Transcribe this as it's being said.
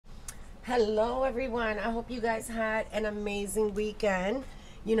Hello everyone. I hope you guys had an amazing weekend.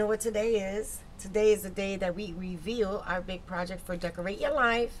 You know what today is? Today is the day that we reveal our big project for Decorate Your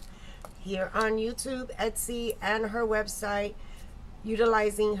Life here on YouTube, Etsy, and her website,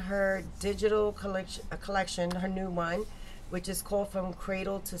 utilizing her digital collection, her new one, which is called From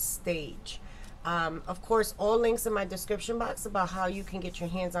Cradle to Stage. Of course, all links in my description box about how you can get your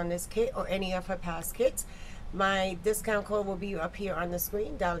hands on this kit or any of her past kits. My discount code will be up here on the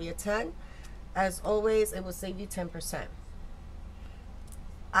screen, Dalia 10. As always, it will save you 10%.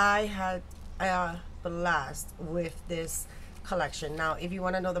 I had a blast with this collection. Now, if you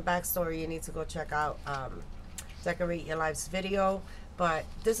want to know the backstory, you need to go check out Decorate Your Life's video. But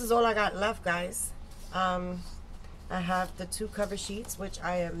this is all I got left, guys. I have the 2 cover sheets, which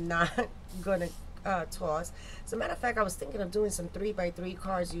I am not going to toss. As a matter of fact, I was thinking of doing some 3x3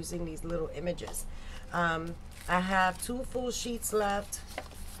 cards using these little images. I have 2 full sheets left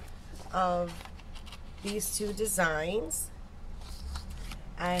of these 2 designs.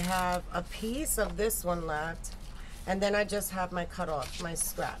 I have a piece of this one left, and then I just have my cut-off, my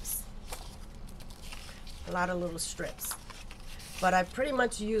scraps. A lot of little strips. But I pretty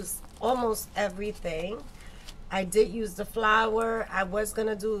much used almost everything. I did use the flower. I was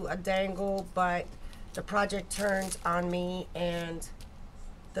gonna do a dangle, but the project turned on me and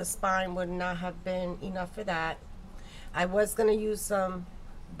the spine would not have been enough for that. I was gonna use some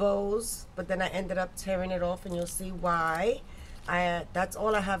bows, but then I ended up tearing it off, and you'll see why. That's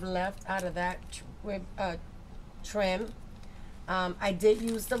all I have left out of that trim. I did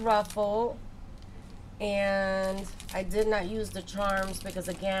use the ruffle, and I did not use the charms because,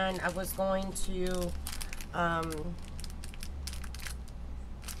 again, I was going to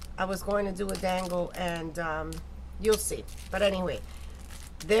do a dangle, and you'll see. But anyway,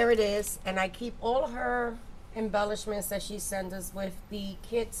 there it is. And I keep all her embellishments that she sends us with the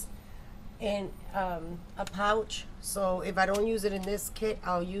kits in a pouch. So if I don't use it in this kit,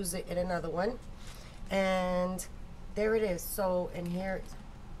 I'll use it in another one. And there it is. So in here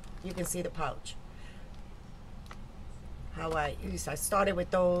you can see the pouch. How I started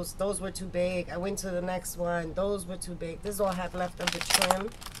with those were too big. I went to the next one, those were too big. This is all I have left of the trim,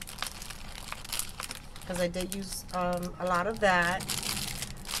 because I did use a lot of that.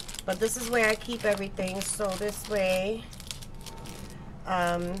 But this is where I keep everything, so this way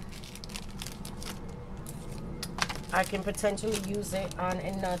I can potentially use it on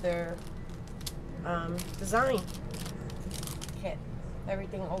another design kit.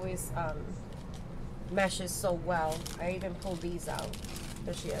 Everything always meshes so well. I even pulled these out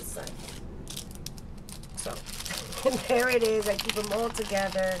that she has sent. So and there it is. I keep them all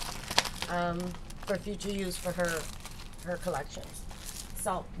together for future use for her collections.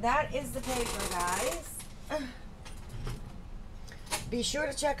 So that is the paper, guys. Be sure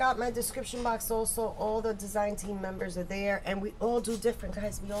to check out my description box also. All the design team members are there, and we all do different,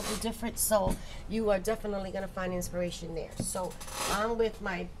 guys. We all do different, so you are definitely going to find inspiration there. So on with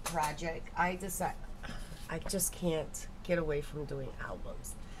my project, I just can't get away from doing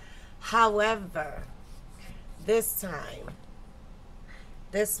albums. However, this time,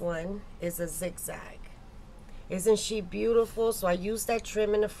 this one is a zigzag. Isn't she beautiful? So I used that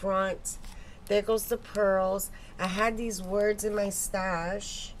trim in the front. There goes the pearls. I had these words in my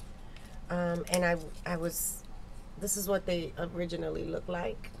stash, and this is what they originally looked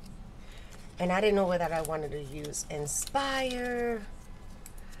like. And I didn't know whether I wanted to use inspire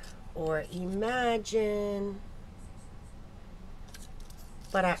or imagine,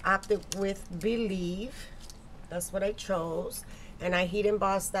 but I opted with believe. That's what I chose. And I heat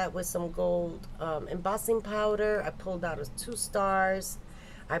embossed that with some gold embossing powder. I pulled out 2 stars.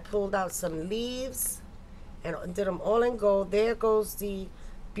 I pulled out some leaves and did them all in gold. There goes the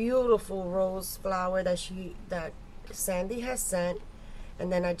beautiful rose flower that Sandy has sent.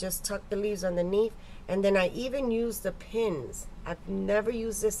 And then I just tucked the leaves underneath. And then I even used the pins. I've never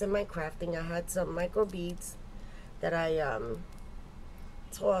used this in my crafting. I had some micro beads that I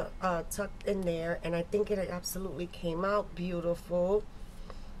tucked in there, and I think it absolutely came out beautiful.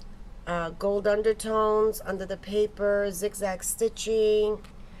 Gold undertones under the paper, zigzag stitching.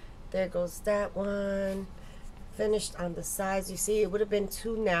 There goes that one. Finished on the sides. You see, it would have been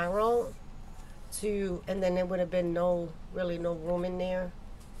too narrow and then there would have been really no room in there.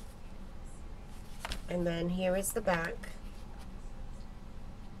 And then here is the back.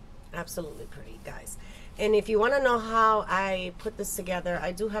 Absolutely pretty, guys. And if you want to know how I put this together,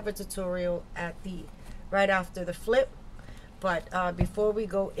 I do have a tutorial right after the flip. But before we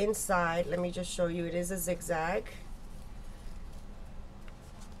go inside, let me just show you. It is a zigzag.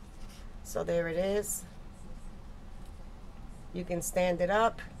 So there it is. You can stand it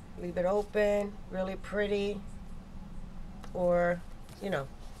up. leave it open, really pretty, or, you know.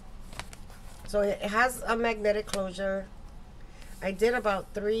 So it has a magnetic closure. I did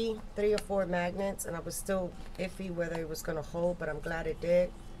about three or four magnets, and I was still iffy whether it was gonna hold, but I'm glad it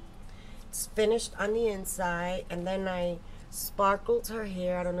did. It's finished on the inside, and then I sparkled her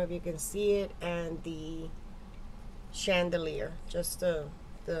hair. I don't know if you can see it, and the chandelier, just the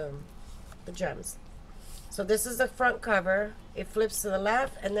gems. So this is the front cover. It flips to the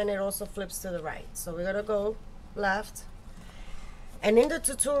left, and then it also flips to the right. So we're gonna go left. And in the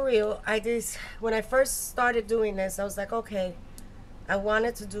tutorial, when I first started doing this, I was like, okay, I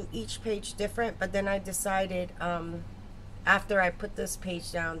wanted to do each page different, but then I decided after I put this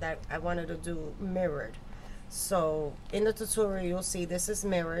page down that I wanted to do mirrored. So in the tutorial, you'll see this is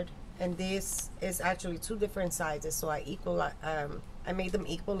mirrored, and this is actually two different sizes. So I made them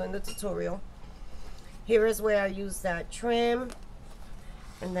equal in the tutorial. Here is where I use that trim,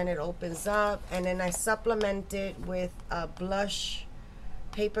 and then it opens up, and then I supplement it with a blush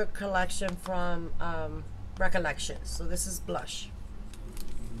paper collection from Recollections. So this is blush,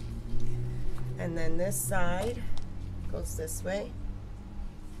 and then this side goes this way.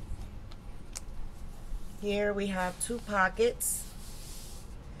 Here we have two pockets,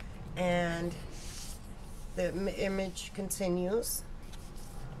 and the image continues,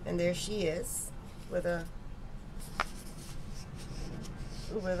 and there she is with a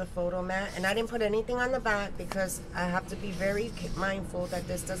photo mat. And I didn't put anything on the back because I have to be very mindful that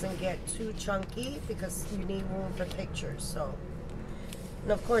this doesn't get too chunky, because you need room for pictures. So,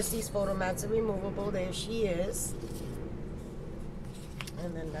 and of course these photo mats are removable. There she is,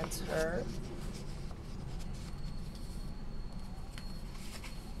 and then that's her.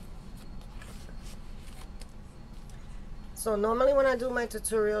 So normally when I do my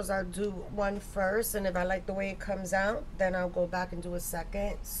tutorials, I'll do one first, and if I like the way it comes out, then I'll go back and do a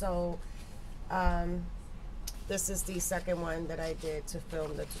second. So this is the second one that I did to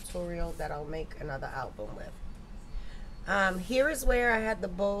film the tutorial that I'll make another album with. Here is where I had the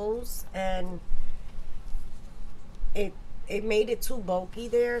bows, and it made it too bulky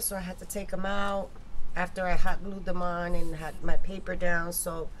there, so I had to take them out after I hot glued them on and had my paper down.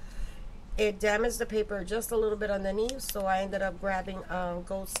 So it damaged the paper just a little bit underneath, so I ended up grabbing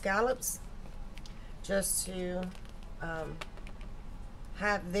gold scallops just to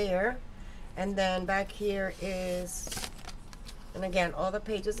have there. And then back here is, and again, all the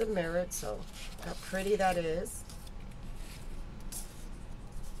pages are mirrored, so how pretty that is.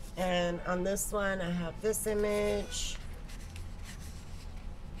 And on this one, I have this image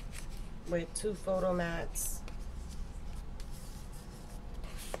with two photo mats.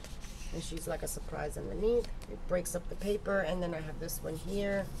 And she's like a surprise underneath. It breaks up the paper. And then I have this one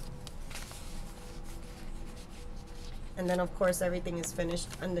here. And then of course everything is finished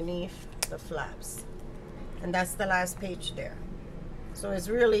underneath the flaps. And that's the last page there. So it's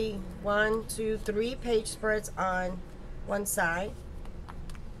really 1, 2, 3 page spreads on one side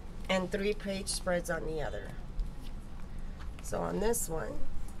and 3 page spreads on the other. So on this one,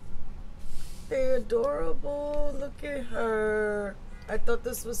 they're adorable. Look at her. I thought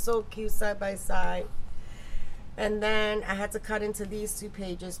this was so cute side by side. And then I had to cut into these 2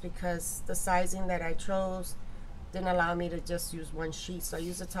 pages because the sizing that I chose didn't allow me to just use one sheet. So I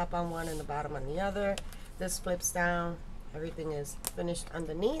used the top on one and the bottom on the other. This flips down. Everything is finished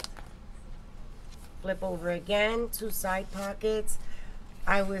underneath. Flip over again, 2 side pockets.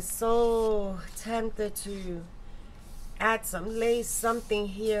 I was so tempted to add some lace, something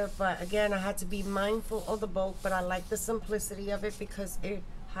here, but again I had to be mindful of the bulk, but I like the simplicity of it because it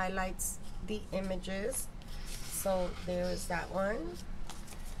highlights the images. So there is that one,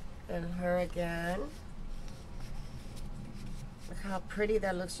 and her again. Look how pretty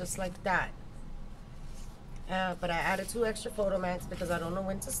that looks, just like that. But I added 2 extra photo mats because I don't know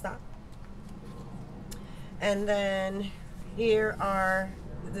when to stop. And then here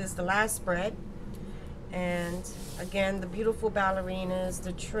this is the last spread. And again, the beautiful ballerinas,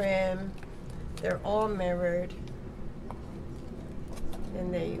 the trim, they're all mirrored.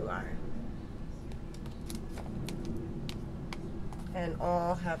 And there you are. And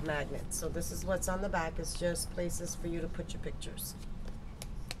all have magnets. So this is what's on the back. It's just places for you to put your pictures.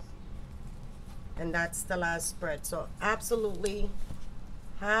 And that's the last spread. So absolutely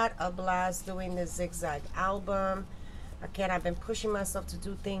had a blast doing this zigzag album. Again, I've been pushing myself to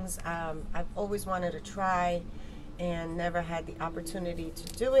do things I've always wanted to try and never had the opportunity to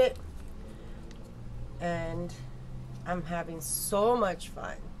do it. And I'm having so much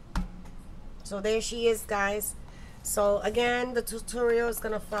fun. So there she is, guys. So again, the tutorial is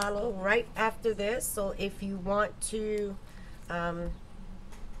going to follow right after this. So if you want to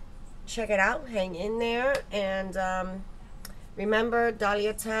check it out. Hang in there. And remember,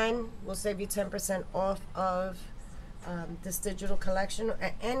 Dalia 10 will save you 10% off of this digital collection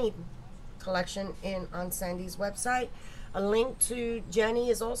or any collection on Sandy's website. A link to Jenni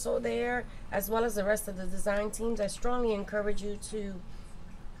is also there, as well as the rest of the design teams. I strongly encourage you to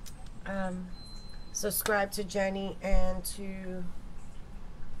subscribe to Jenni and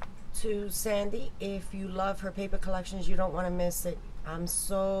to Sandy. If you love her paper collections, you don't want to miss it. I'm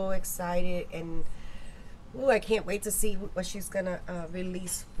so excited, and ooh, I can't wait to see what she's gonna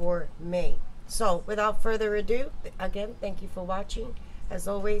release for May. So without further ado, again, thank you for watching. As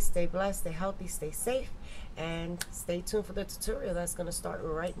always, stay blessed, stay healthy, stay safe, and stay tuned for the tutorial that's gonna start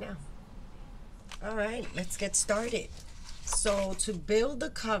right now. All right, let's get started. So to build the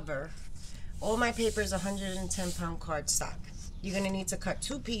cover, all my paper is 110-pound cardstock. You're gonna need to cut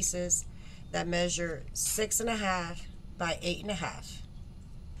 2 pieces that measure 6.5 by 8.5.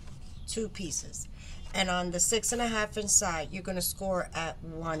 2 pieces. And on the 6.5 inside, you're gonna score at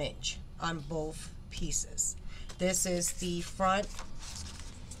 1 inch on both pieces. This is the front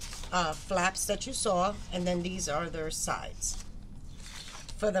flaps that you saw, and then these are their sides.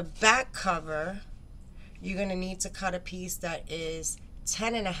 For the back cover, you're gonna need to cut a piece that is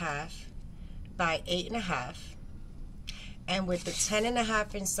 10.5 by 8.5. And with the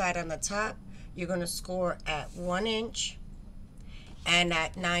 10.5 inside on the top, you're going to score at 1 inch and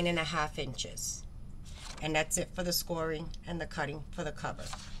at 9.5 inches. And that's it for the scoring and the cutting for the cover.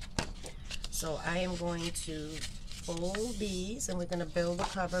 So I am going to fold these, and we're going to build the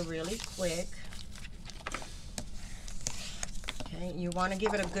cover really quick. Okay, you want to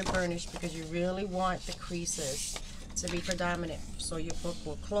give it a good burnish because you really want the creases to be predominant, so your book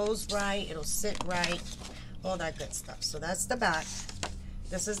will close right, it'll sit right, all that good stuff. So that's the back.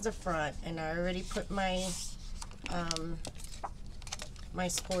 This is the front, and I already put my my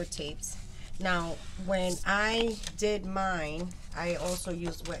score tapes. Now, when I did mine, I also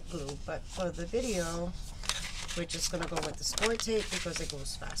used wet glue, but for the video, we're just gonna go with the score tape because it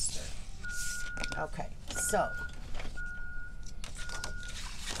goes faster. Okay, so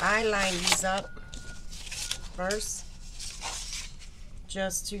I line these up first,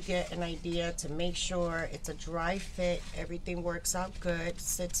 just to get an idea, to make sure it's a dry fit, everything works out good,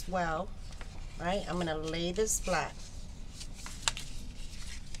 sits well, right? I'm gonna lay this flat.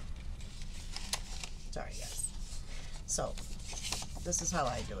 Sorry guys. So this is how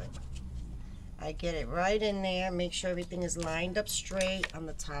I do it. I get it right in there, make sure everything is lined up straight on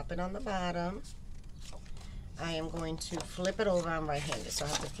the top and on the bottom. I am going to flip it over. I'm right-handed, so I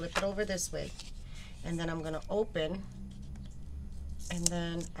have to flip it over this way, and then I'm going to open, and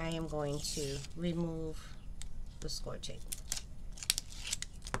then I am going to remove the score tape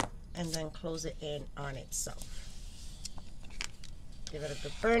and then close it in on itself. Give it a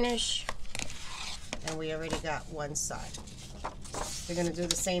good burnish, and we already got one side. We're going to do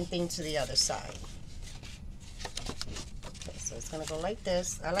the same thing to the other side. Okay, so it's going to go like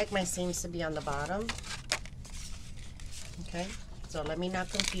this. I like my seams to be on the bottom. Okay, so let me not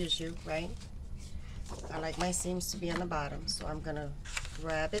confuse you, right? I like my seams to be on the bottom, so I'm gonna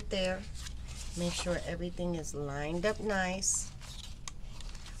grab it there, make sure everything is lined up nice,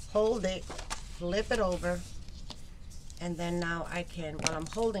 hold it, flip it over, and then now I can, while I'm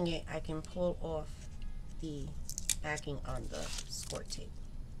holding it, I can pull off the backing on the score tape.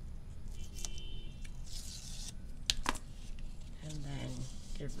 And then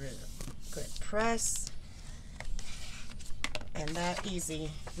get rid of good press. And that easy,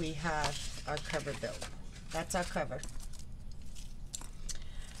 we have our cover built. That's our cover.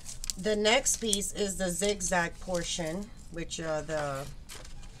 The next piece is the zigzag portion, which are the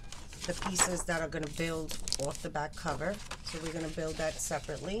pieces that are going to build off the back cover. So we're going to build that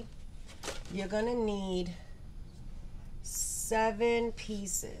separately. You're going to need 7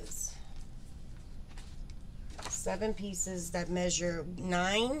 pieces. 7 pieces that measure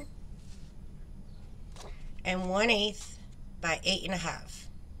 9 1/8 by 8.5.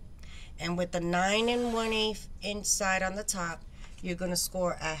 And with the 9 1/8 inside on the top, you're going to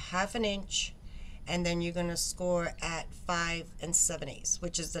score at 1/2 inch, and then you're going to score at 5 7/8,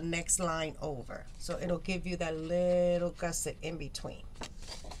 which is the next line over. So it'll give you that little gusset in between.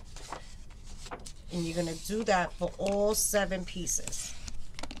 And you're going to do that for all 7 pieces.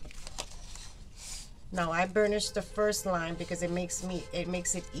 Now I burnished the first line because it makes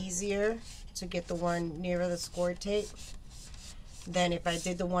it easier to get the one nearer the score tape than if I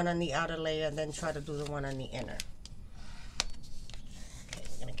did the one on the outer layer and then try to do the one on the inner. Okay,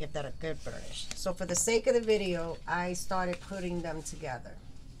 we're gonna give that a good burnish. So for the sake of the video, I started putting them together.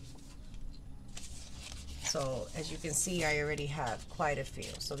 So as you can see, I already have quite a few.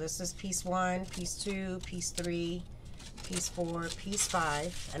 So this is piece 1, piece 2, piece 3, piece 4, piece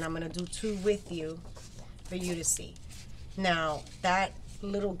 5, and I'm going to do 2 with you for you to see. Now that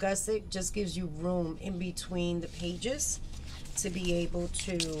little gusset just gives you room in between the pages to be able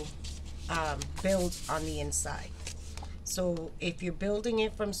to build on the inside. So if you're building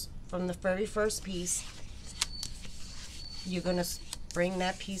it from the very first piece, you're gonna bring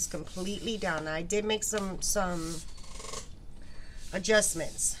that piece completely down. Now, I did make some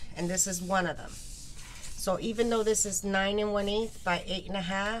adjustments, and this is one of them. So even though this is 9 1/8 by 8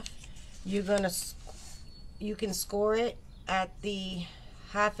 1/2, you can score it at the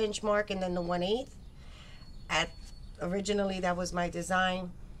 1/2 inch mark and then the 1/8. Originally that was my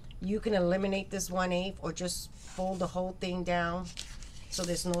design. You can eliminate this 1/8 or just fold the whole thing down so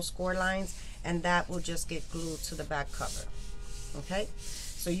there's no score lines, and that will just get glued to the back cover. Okay,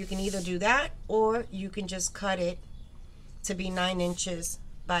 so you can either do that or you can just cut it to be 9 inches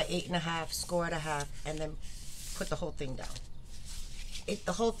by 8 1/2, score at 1/2, and then put the whole thing down.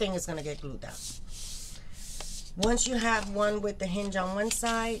 The whole thing is going to get glued down. Once you have one with the hinge on one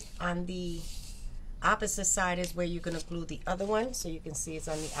side, on the opposite side is where you're going to glue the other one. So you can see it's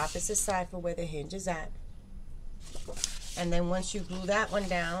on the opposite side for where the hinge is at. And then once you glue that one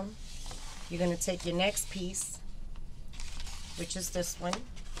down, you're going to take your next piece, which is this one,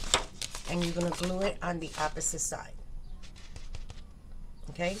 and you're going to glue it on the opposite side.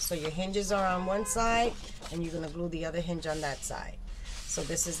 Okay, so your hinges are on one side and you're going to glue the other hinge on that side. So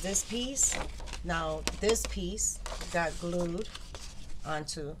this is this piece. Now this piece got glued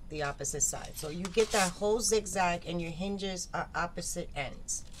onto the opposite side. So you get that whole zigzag and your hinges are opposite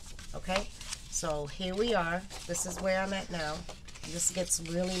ends. Okay, so here we are. This is where I'm at now. This gets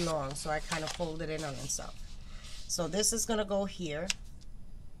really long, so I kind of folded it on itself. So this is going to go here,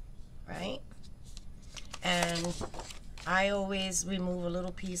 right? And I always remove a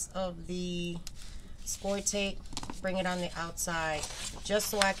little piece of the score tape, bring it on the outside, just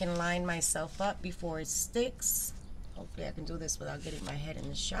so I can line myself up before it sticks. Hopefully I can do this without getting my head in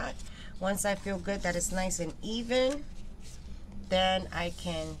the shot. Once I feel good that it's nice and even, then I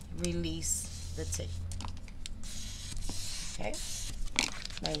can release the tape. Okay,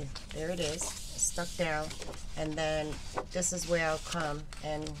 now there it is, it's stuck down, and then this is where I'll come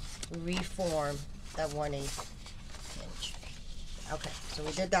and reform that 1/8 hinge. Okay, so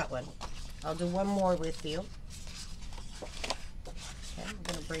we did that one. I'll do one more with you. Okay, I'm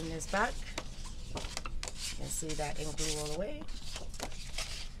gonna bring this back. You can see that in glue all the way.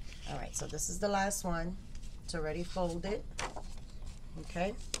 All right, so this is the last one. It's already folded.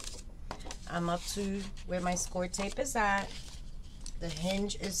 Okay, I'm up to where my score tape is at. The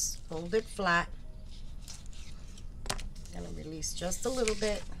hinge is folded flat. I'm gonna release just a little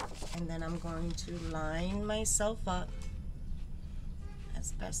bit, and then I'm going to line myself up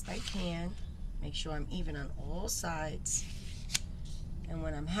as best I can. Make sure I'm even on all sides. And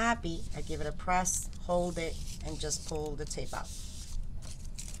when I'm happy, I give it a press, hold it, and just pull the tape out.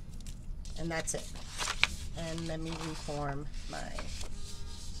 And that's it. And let me reform my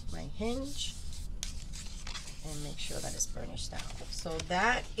hinge and make sure that it's burnished down. So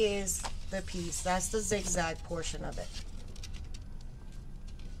that is the piece. That's the zigzag portion of it.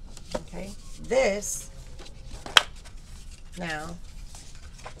 Okay, this now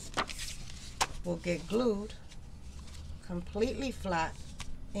will get glued completely flat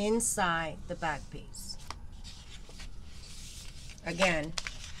inside the back piece. Again,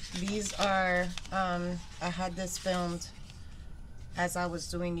 these are I had this filmed as I was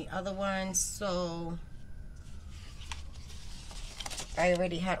doing the other ones, so I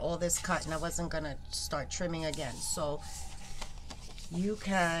already had all this cut and I wasn't gonna start trimming again. So you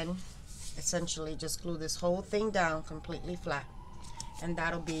can essentially just glue this whole thing down completely flat, and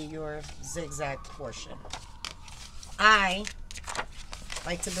that'll be your zigzag portion. I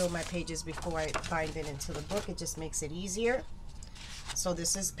like to build my pages before I bind it into the book. It just makes it easier. So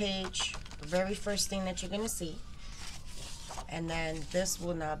this is page, the very first thing that you're going to see, and then this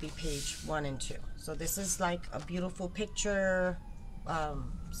will now be page 1 and 2. So this is like a beautiful picture,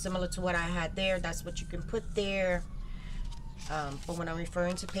 similar to what I had there. That's what you can put there. But when I'm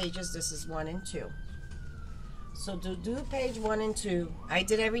referring to pages, this is 1 and 2. So to do page 1 and 2, I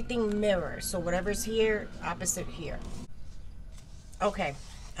did everything mirror. So whatever's here, opposite here. Okay,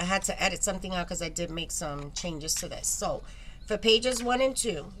 I had to edit something out because I did make some changes to this. So for pages 1 and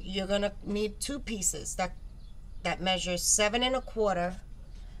 2, you're gonna need 2 pieces that measure 7 1/4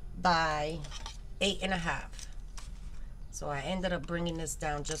 by 8 1/2. So I ended up bringing this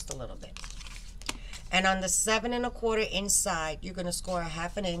down just a little bit. And on the 7 1/4 inside, you're going to score a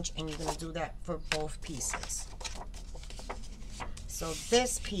 1/2 inch, and you're going to do that for both pieces. So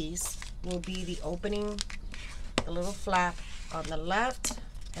this piece will be the opening, the little flap on the left,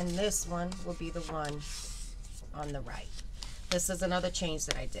 and this one will be the one on the right. This is another change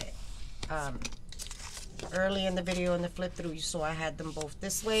that I did. Early in the video in the flip through, you saw I had them both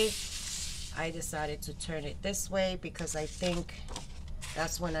this way. I decided to turn it this way because I think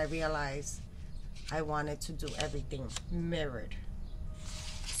that's when I realized I wanted to do everything mirrored.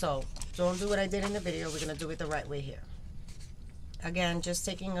 So don't do what I did in the video. We're going to do it the right way here. Again, just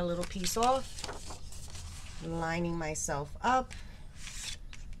taking a little piece off, lining myself up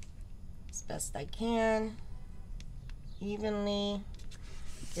as best I can, evenly,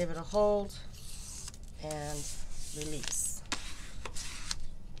 give it a hold, and release.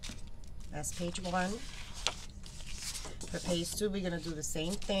 That's page 1. For page 2, we're going to do the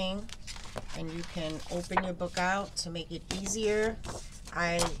same thing, and you can open your book out to make it easier.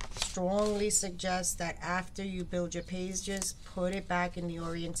 I strongly suggest that after you build your pages, put it back in the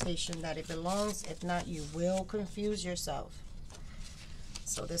orientation that it belongs. If not, you will confuse yourself.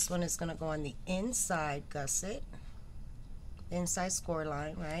 So this one is going to go on the inside gusset, inside score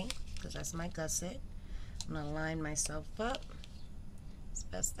line, right? Because that's my gusset. I'm going to line myself up as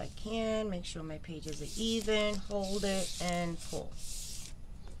best I can. Make sure my pages are even. Hold it and pull.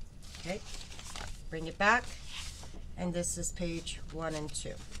 Okay. Bring it back. And this is page 1 and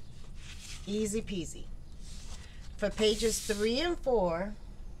 2. Easy peasy. For pages 3 and 4,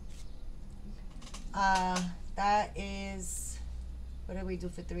 that is, what did we do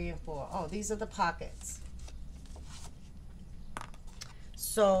for 3 and 4? Oh, these are the pockets.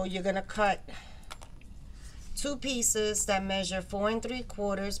 So you're going to cut 2 pieces that measure 4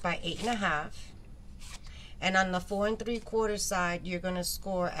 3/4 by 8 1/2. And on the 4 3/4 side, you're going to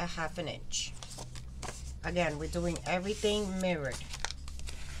score a 1/2 inch. Again, we're doing everything mirrored.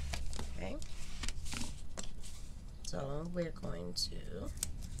 Okay. So we're going to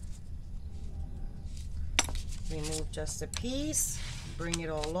remove just a piece, bring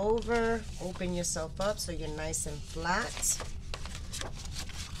it all over, open yourself up so you're nice and flat.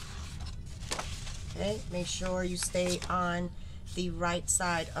 Okay, make sure you stay on the right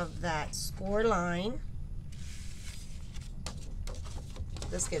side of that score line.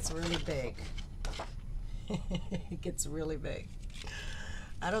 This gets really big. It gets really big.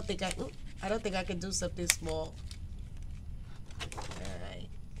 I don't think I can do something small. All right,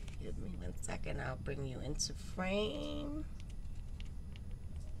 give me 1 second. I'll bring you into frame.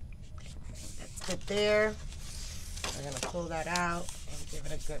 Okay, that's good there. We're gonna pull that out and give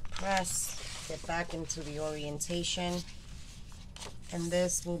it a good press. Get back into the orientation. And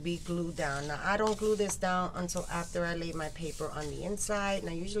this will be glued down. Now, I don't glue this down until after I lay my paper on the inside. And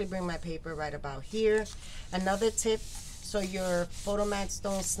I usually bring my paper right about here. Another tip, so your photo mats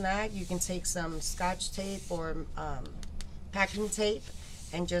don't snag, you can take some Scotch tape or packing tape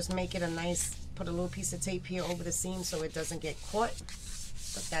and just make it a nice, put a little piece of tape here over the seam so it doesn't get caught.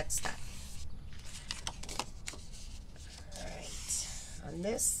 But that's that. All right, on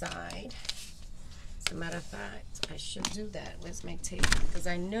this side, as a matter of fact, I should do that. Where's my tape? Because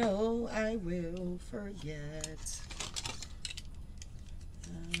I know I will forget.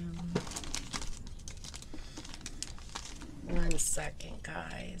 1 second,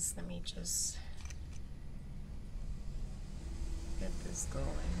 guys. Let me just get this going.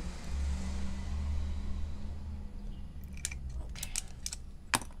 Okay.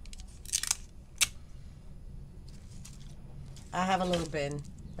 I have a little bin.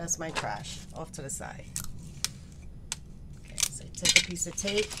 That's my trash off to the side. Okay, so take a piece of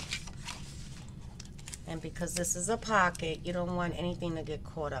tape. And because this is a pocket, you don't want anything to get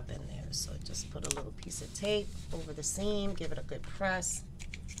caught up in there. So just put a little piece of tape over the seam, give it a good press.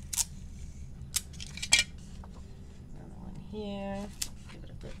 Another one here, give it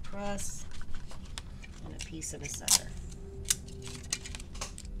a good press. And a piece in the center.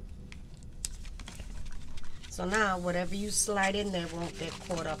 So now whatever you slide in there won't get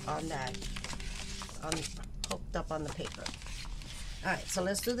caught up on that, hooked up on the paper. All right, so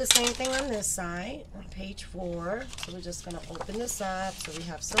let's do the same thing on this side, on page 4. So we're just gonna open this up so we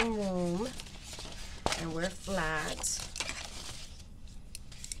have some room and we're flat.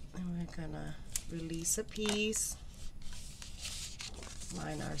 And we're gonna release a piece,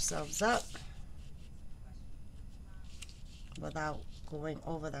 line ourselves up without going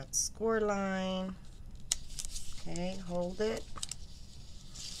over that score line. Okay, hold it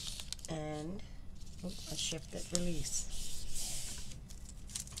and I shift it, release.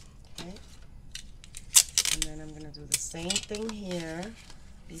 Okay, and then I'm going to do the same thing here.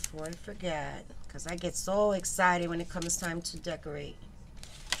 before I forget, because I get so excited when it comes time to decorate.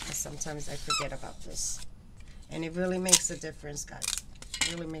 And sometimes I forget about this. And it really makes a difference, guys.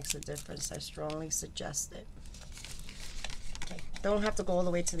 It really makes a difference. I strongly suggest it. Okay. Don't have to go all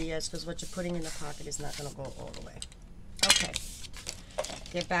the way to the edge, because what you're putting in the pocket is not going to go all the way. Okay.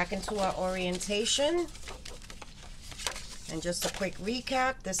 Get back into our orientation. And just a quick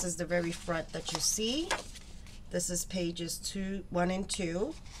recap. This is the very front that you see. This is pages 1 and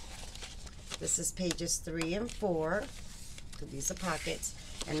 2. This is pages 3 and 4. So these are pockets.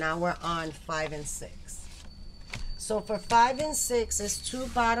 And now we're on 5 and 6. So for 5 and 6 is 2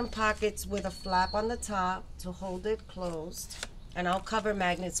 bottom pockets with a flap on the top to hold it closed. And I'll cover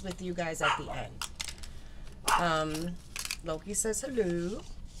magnets with you guys at the end. Loki says hello.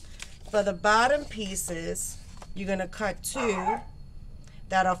 For the bottom pieces, you're going to cut 2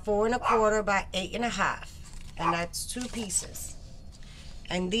 that are 4 1/4 by 8 1/2. And that's 2 pieces.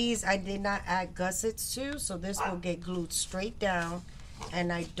 And these I did not add gussets to, so this will get glued straight down.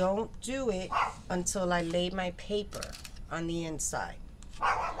 And I don't do it until I lay my paper on the inside.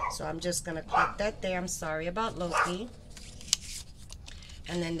 So I'm just going to clip that there. I'm sorry about Loki.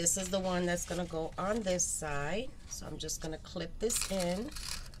 And then this is the one that's going to go on this side. So I'm just going to clip this in,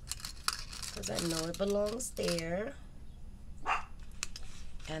 because I know it belongs there.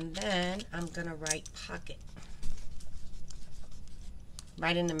 And then I'm going to write pocket.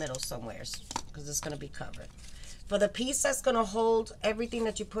 Right in the middle somewhere, because it's going to be covered. For the piece that's going to hold everything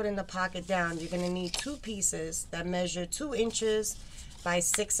that you put in the pocket down, you're going to need 2 pieces that measure 2 inches by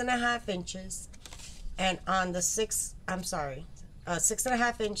 6 1/2 inches. And on the 6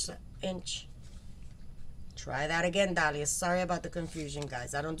 1/2 inch. Try that again, Dalia. Sorry about the confusion,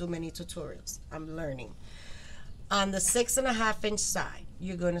 guys. I don't do many tutorials. I'm learning. On the 6 1/2 inch side,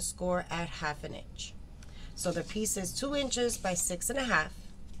 you're going to score at 1/2 inch. So the piece is 2 inches by 6 1/2.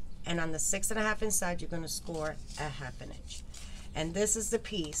 And on the 6 1/2 inch side, you're going to score at 1/2 inch. And this is the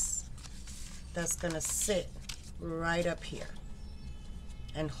piece that's going to sit right up here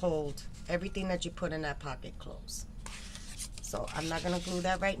and hold everything that you put in that pocket closed. So I'm not going to glue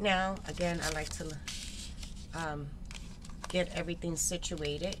that right now. Again, I like to get everything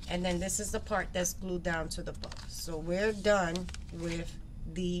situated. And then this is the part that's glued down to the book. So we're done with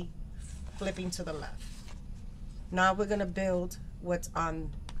the flipping to the left. Now we're going to build what's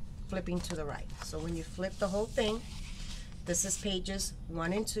on flipping to the right. So when you flip the whole thing, this is pages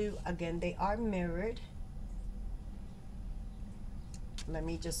 1 and 2. Again, they are mirrored. Let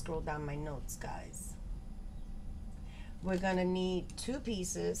me just scroll down my notes, guys. We're going to need 2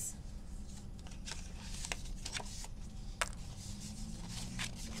 pieces.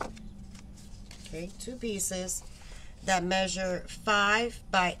 Okay, 2 pieces that measure 5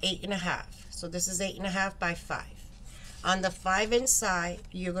 by 8 1/2. So this is 8 1/2 by 5. On the 5 inch side,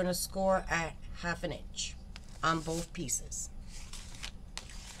 you're going to score at 1/2 inch on both pieces.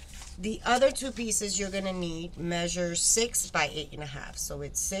 The other 2 pieces you're going to need measure 6 by 8 1/2. So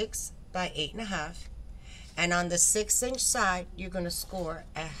it's 6 by 8 1/2. And on the 6 inch side, you're going to score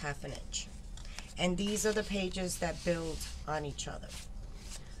at 1/2 inch. And these are the pages that build on each other.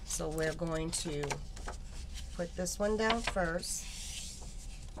 So we're going to put this one down first.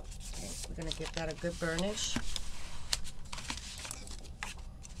 Okay, we're going to give that a good burnish.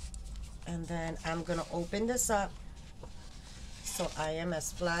 And then I'm going to open this up so I am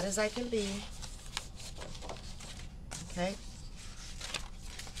as flat as I can be. Okay.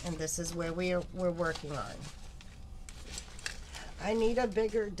 And this is where we're working on. I need a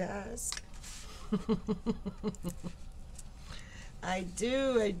bigger desk. I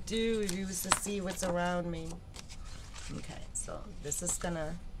do. If you was to see what's around me. Okay, so this is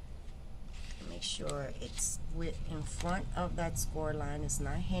gonna make sure it's in front of that score line. It's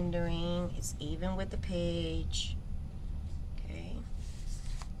not hindering. It's even with the page. Okay.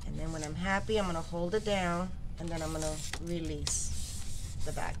 And then when I'm happy, I'm gonna hold it down, and then I'm gonna release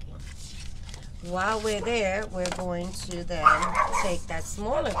the backing. While we're there, we're going to then take that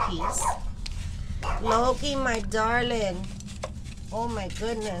smaller piece. Loki, my darling. Oh my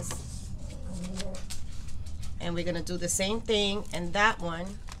goodness. And we're gonna do the same thing, and that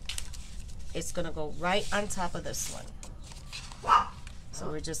one, it's gonna go right on top of this one. So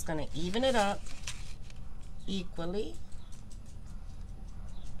we're just gonna even it up equally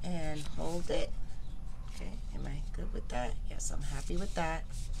and hold it. Okay, am I good with that? Yes, I'm happy with that.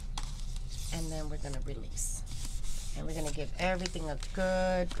 And then we're gonna release. And we're gonna give everything a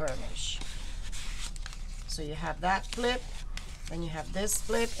good burnish. So you have that flip, then you have this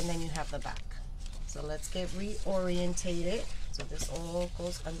flip, and then you have the back. So let's get reorientated. So this all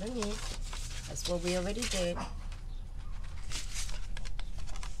goes underneath. That's what we already did.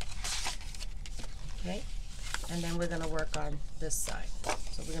 Okay, and then we're gonna work on this side.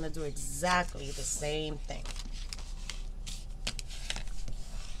 So we're gonna do exactly the same thing.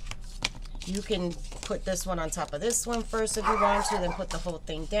 You can put this one on top of this one first if you want to, then put the whole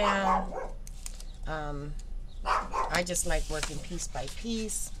thing down. I just like working piece by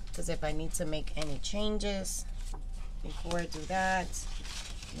piece, because if I need to make any changes, before I do that,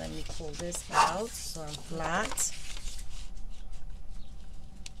 let me pull this out so I'm flat.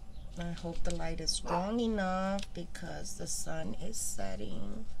 I hope the light is strong enough because the sun is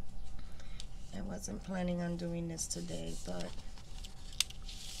setting. I wasn't planning on doing this today, but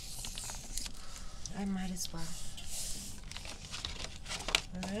I might as well.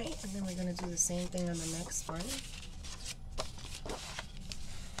 Alright, and then we're going to do the same thing on the next one.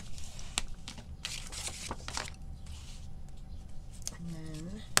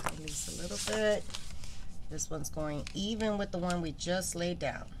 Release a little bit. This one's going even with the one we just laid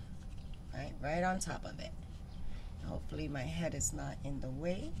down. Right on top of it. Hopefully my head is not in the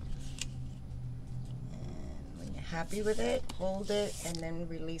way. And when you're happy with it, hold it and then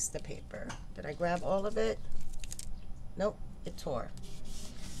release the paper. Did I grab all of it? Nope, it tore.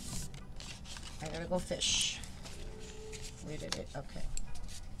 I gotta go fish. Where did it? Okay.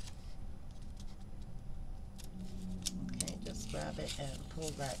 Just grab it and pull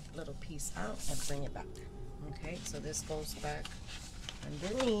that little piece out and bring it back. Okay, so this goes back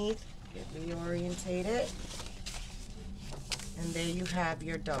underneath. Get reorientated. And there you have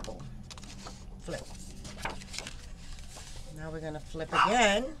your double flip. Now we're going to flip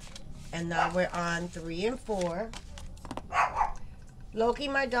again. And now we're on 3 and 4. Loki,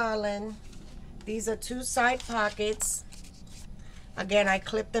 my darling, these are 2 side pockets. Again, I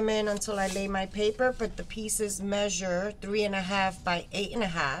clip them in until I lay my paper, but the pieces measure 3.5 by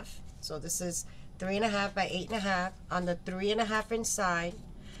 8.5. So this is 3.5 by 8.5. On the 3.5 inch side,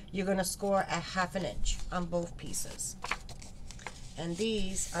 you're going to score a 1/2 inch on both pieces. And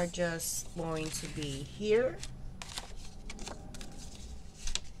these are just going to be here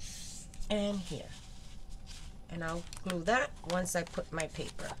and here. And I'll glue that once I put my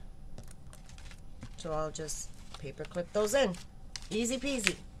paper. So I'll just paper clip those in. Easy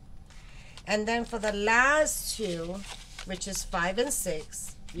peasy. And then for the last 2, which is 5 and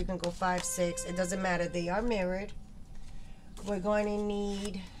 6, you can go 5, 6, it doesn't matter, they are mirrored. We're going to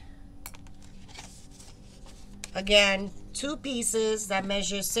need, again, 2 pieces that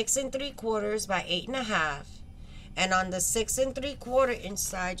measure 6 3/4 by 8.5. And on the 6 3/4 inch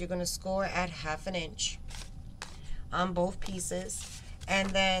side, you're going to score at 1/2 inch on both pieces. And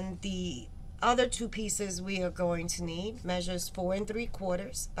then the other 2 pieces we are going to need measures 4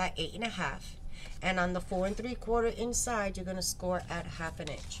 3/4 by 8.5. And on the 4 3/4 inch side, you're going to score at 1/2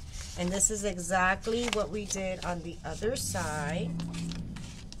 inch. And this is exactly what we did on the other side.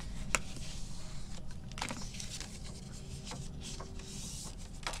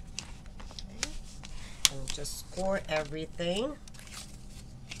 And just score everything.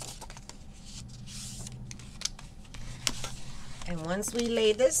 And once we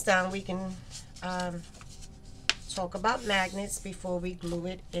lay this down, we can talk about magnets before we glue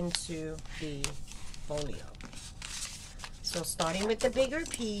it into the folio. So starting with the bigger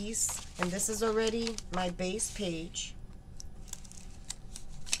piece, and this is already my base page,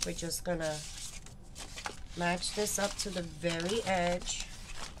 we're just gonna match this up to the very edge.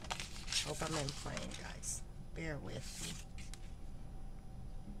 Hope I'm in frame, guys. Bear with me.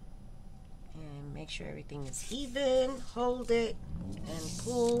 And make sure everything is even. Hold it and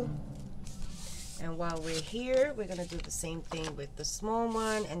pull. And while we're here, we're going to do the same thing with the small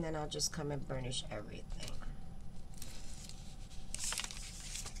one, and then I'll just come and burnish everything.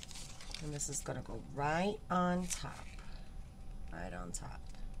 And this is going to go right on top. Right on top.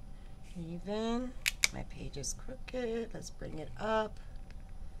 Even. My page is crooked. Let's bring it up.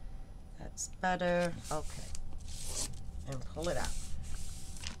 That's better. Okay. And pull it out.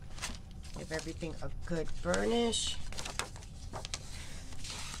 Give everything a good burnish.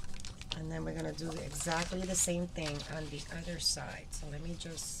 And then we're going to do exactly the same thing on the other side. So let me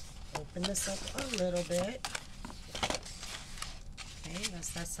just open this up a little bit. Okay, that's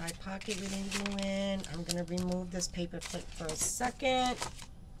that side pocket we didn't glue in. I'm going to remove this paper clip for a second.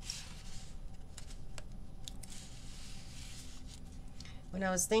 When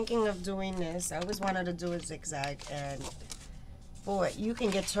I was thinking of doing this, I always wanted to do a zigzag, and boy, you can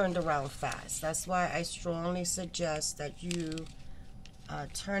get turned around fast. That's why I strongly suggest that you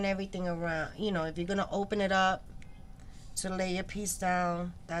turn everything around. You know, if you're going to open it up to lay your piece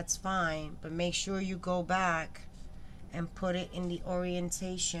down, that's fine. But make sure you go back and put it in the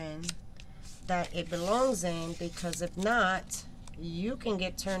orientation that it belongs in, because if not, you can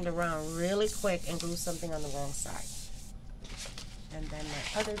get turned around really quick and glue something on the wrong side. And then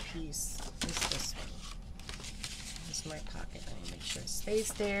my other piece is this one. This is my pocket. I need to make sure it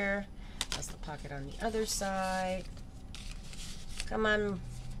stays there. That's the pocket on the other side. Come on,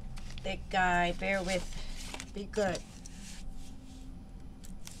 big guy, bear with. Be good.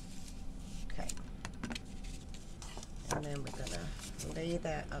 Okay. And then we're gonna lay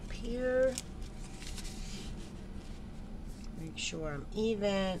that up here. Make sure I'm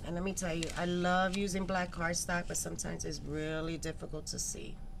even. And let me tell you, I love using black cardstock, but sometimes it's really difficult to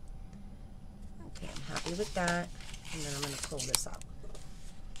see. Okay, I'm happy with that. And then I'm gonna pull this out.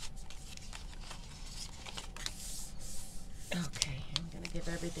 Okay, I'm gonna give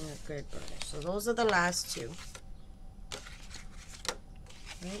everything a good burnish. So those are the last two.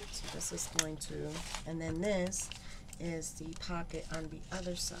 Right, so this is going to, and then this is the pocket on the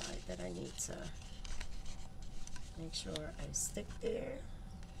other side that I need to make sure I stick there.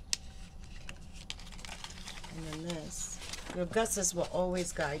 Okay. And then this, your gusses will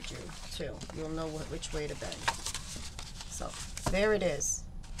always guide you too. You'll know which way to bend. So there it is.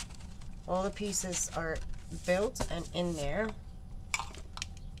 All the pieces are built and in there.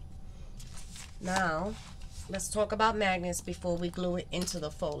 Now let's talk about magnets before we glue it into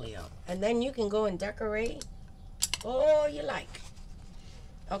the folio, and then you can go and decorate all you like.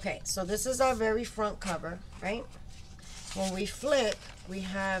 Okay, so this is our very front cover, right? When we flip, we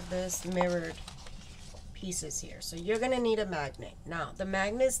have this mirrored pieces here, so you're gonna need a magnet. Now the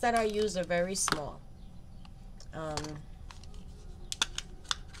magnets that I use are very small.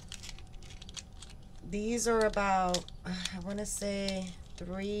 These are about, I want to say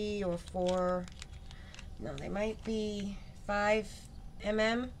 3 or 4, no, they might be 5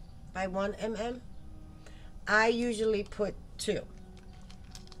 mm by 1 mm. I usually put 2.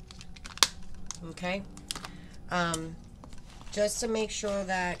 Okay, just to make sure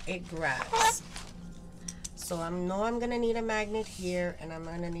that it grabs. So I know I'm gonna need a magnet here, and I'm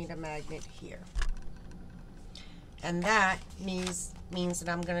gonna need a magnet here, and that means that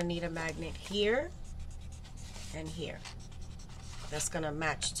I'm gonna need a magnet here and here. That's gonna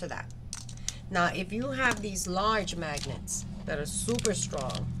match to that. Now if you have these large magnets that are super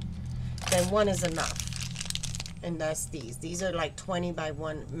strong, then 1 is enough, and that's these are like 20 by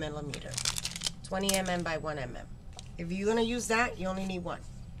 1 millimeter, 20 mm by 1 mm. If you're gonna use that, you only need 1.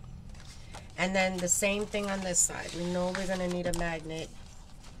 And then the same thing on this side. We know we're gonna need a magnet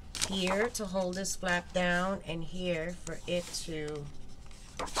here to hold this flap down, and here for it to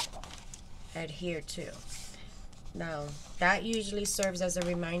adhere to. Now that usually serves as a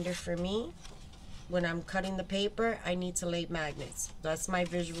reminder for me when I'm cutting the paper, I need to lay magnets. That's my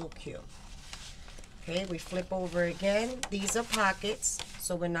visual cue. Okay, we flip over again. These are pockets,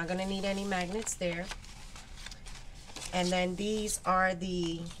 so we're not gonna need any magnets there. And then these are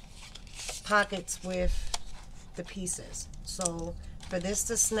the pockets with the pieces. So for this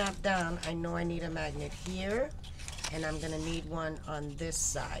to snap down, I know I need a magnet here, and I'm gonna need one on this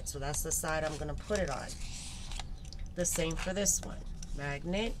side. So that's the side I'm gonna put it on. The same for this one,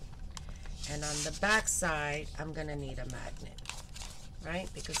 magnet, and on the back side I'm gonna need a magnet, right?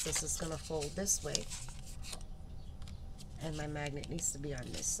 Because this is gonna fold this way, and my magnet needs to be on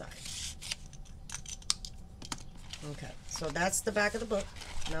this side. Okay, so that's the back of the book.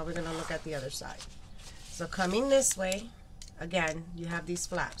 Now we're gonna look at the other side. So coming this way, again, you have these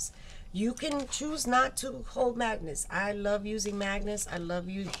flaps. You can choose not to hold magnets. I love using magnets. I love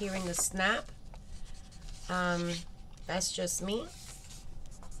you hearing the snap. That's just me.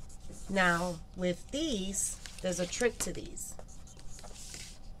 Now with these, there's a trick to these,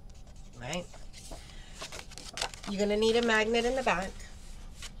 right? You're gonna need a magnet in the back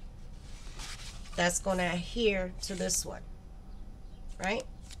that's gonna adhere to this one, right?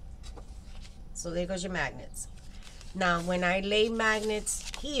 So there goes your magnets. Now when I lay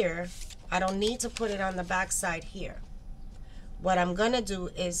magnets here, I don't need to put it on the back side here. What I'm gonna do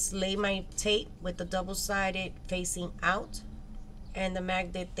is lay my tape with the double-sided facing out and the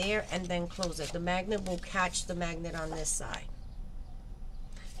magnet there, and then close it. The magnet will catch the magnet on this side.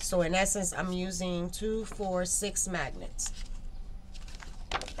 So in essence, I'm using 2, 4, 6 magnets.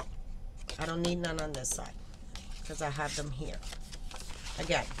 I don't need none on this side because I have them here.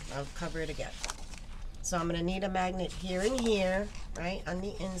 Again, I'll cover it again. So I'm gonna need a magnet here and here, right, on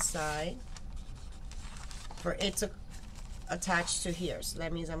the inside for it to attach to here. So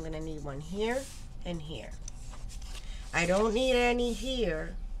that means I'm gonna need one here and here. I don't need any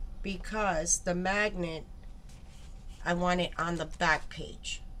here because the magnet, I want it on the back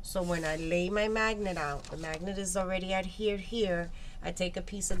page. So when I lay my magnet out, the magnet is already adhered here. I take a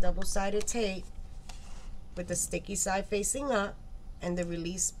piece of double-sided tape with the sticky side facing up, and the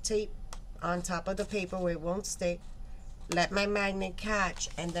release tape on top of the paper where it won't stick. Let my magnet catch,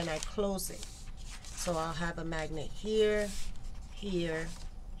 and then I close it. So I'll have a magnet here, here,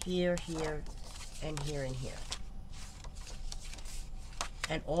 here, here, and here and here.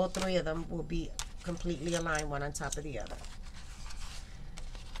 And all three of them will be completely aligned, one on top of the other.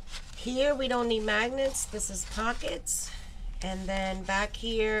 Here we don't need magnets. This is pockets. And then back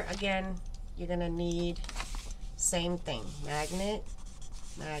here, again, you're gonna need same thing. Magnet,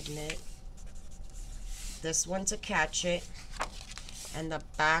 magnet. This one to catch it. And the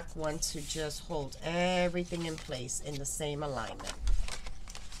back one to just hold everything in place in the same alignment.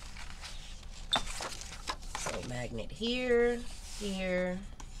 So magnet here, here,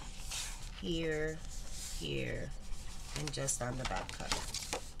 here, here, and just on the back cover.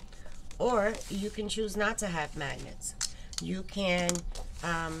 Or you can choose not to have magnets. You can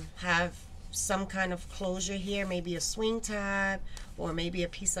have some kind of closure here, maybe a swing tab or maybe a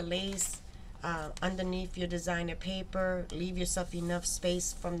piece of lace underneath your designer paper. Leave yourself enough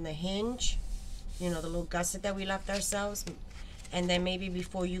space from the hinge, you know, the little gusset that we left ourselves. And then maybe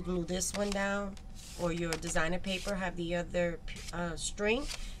before you glue this one down or your designer paper, have the other string,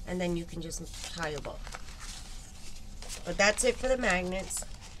 and then you can just tie a bow. But that's it for the magnets.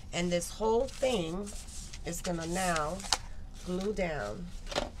 And this whole thing is gonna now glue down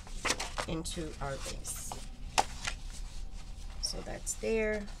into our base. So that's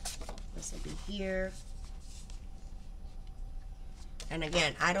there. This will be here. And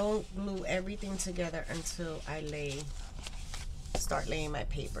again, I don't glue everything together until I start laying my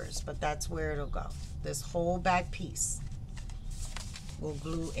papers, but that's where it'll go. This whole back piece will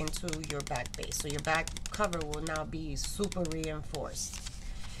glue into your back base. So your back cover will now be super reinforced.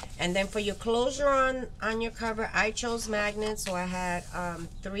 And then for your closure on your cover, I chose magnets. So I had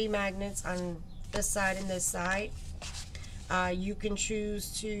 3 magnets on this side and this side. You can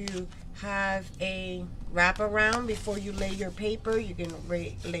choose to have a wrap around before you lay your paper. You can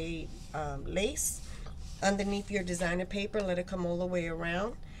lay lace underneath your designer paper, let it come all the way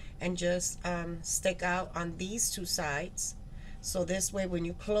around, and just stick out on these 2 sides. So this way when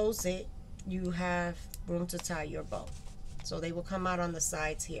you close it, you have room to tie your bow. So they will come out on the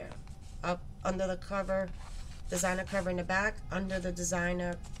sides here, up under the cover, designer cover in the back, under the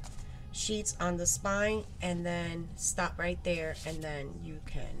designer sheets on the spine, and then stop right there, and then you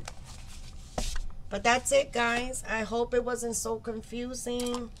can. But that's it, guys. I hope it wasn't so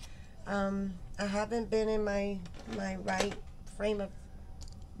confusing. I haven't been in my right frame of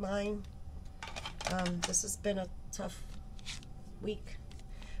mind. This has been a tough week,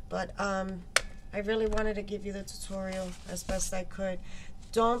 but I really wanted to give you the tutorial as best I could.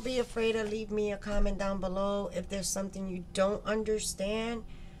 Don't be afraid to leave me a comment down below if there's something you don't understand.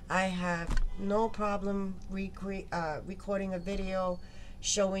 I have no problem recording a video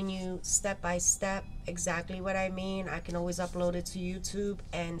showing you step by step exactly what I mean. I can always upload it to YouTube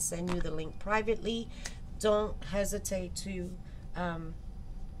and send you the link privately. Don't hesitate to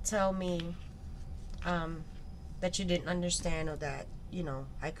tell me that you didn't understand, or that, you know,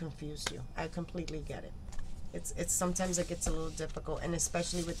 I confused you. I completely get it. It's sometimes it gets a little difficult, and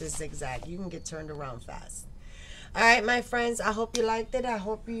especially with the zigzag, you can get turned around fast. All right, my friends, I hope you liked it. I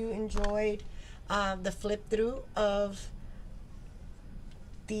hope you enjoyed the flip through of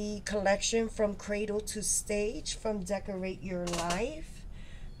the collection from Cradle to Stage from Decorate Your Life.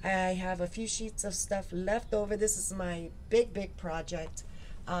 I have a few sheets of stuff left over. This is my big project,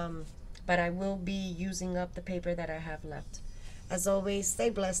 but I will be using up the paper that I have left. As always, stay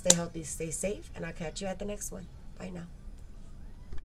blessed, stay healthy, stay safe, and I'll catch you at the next one. Bye now.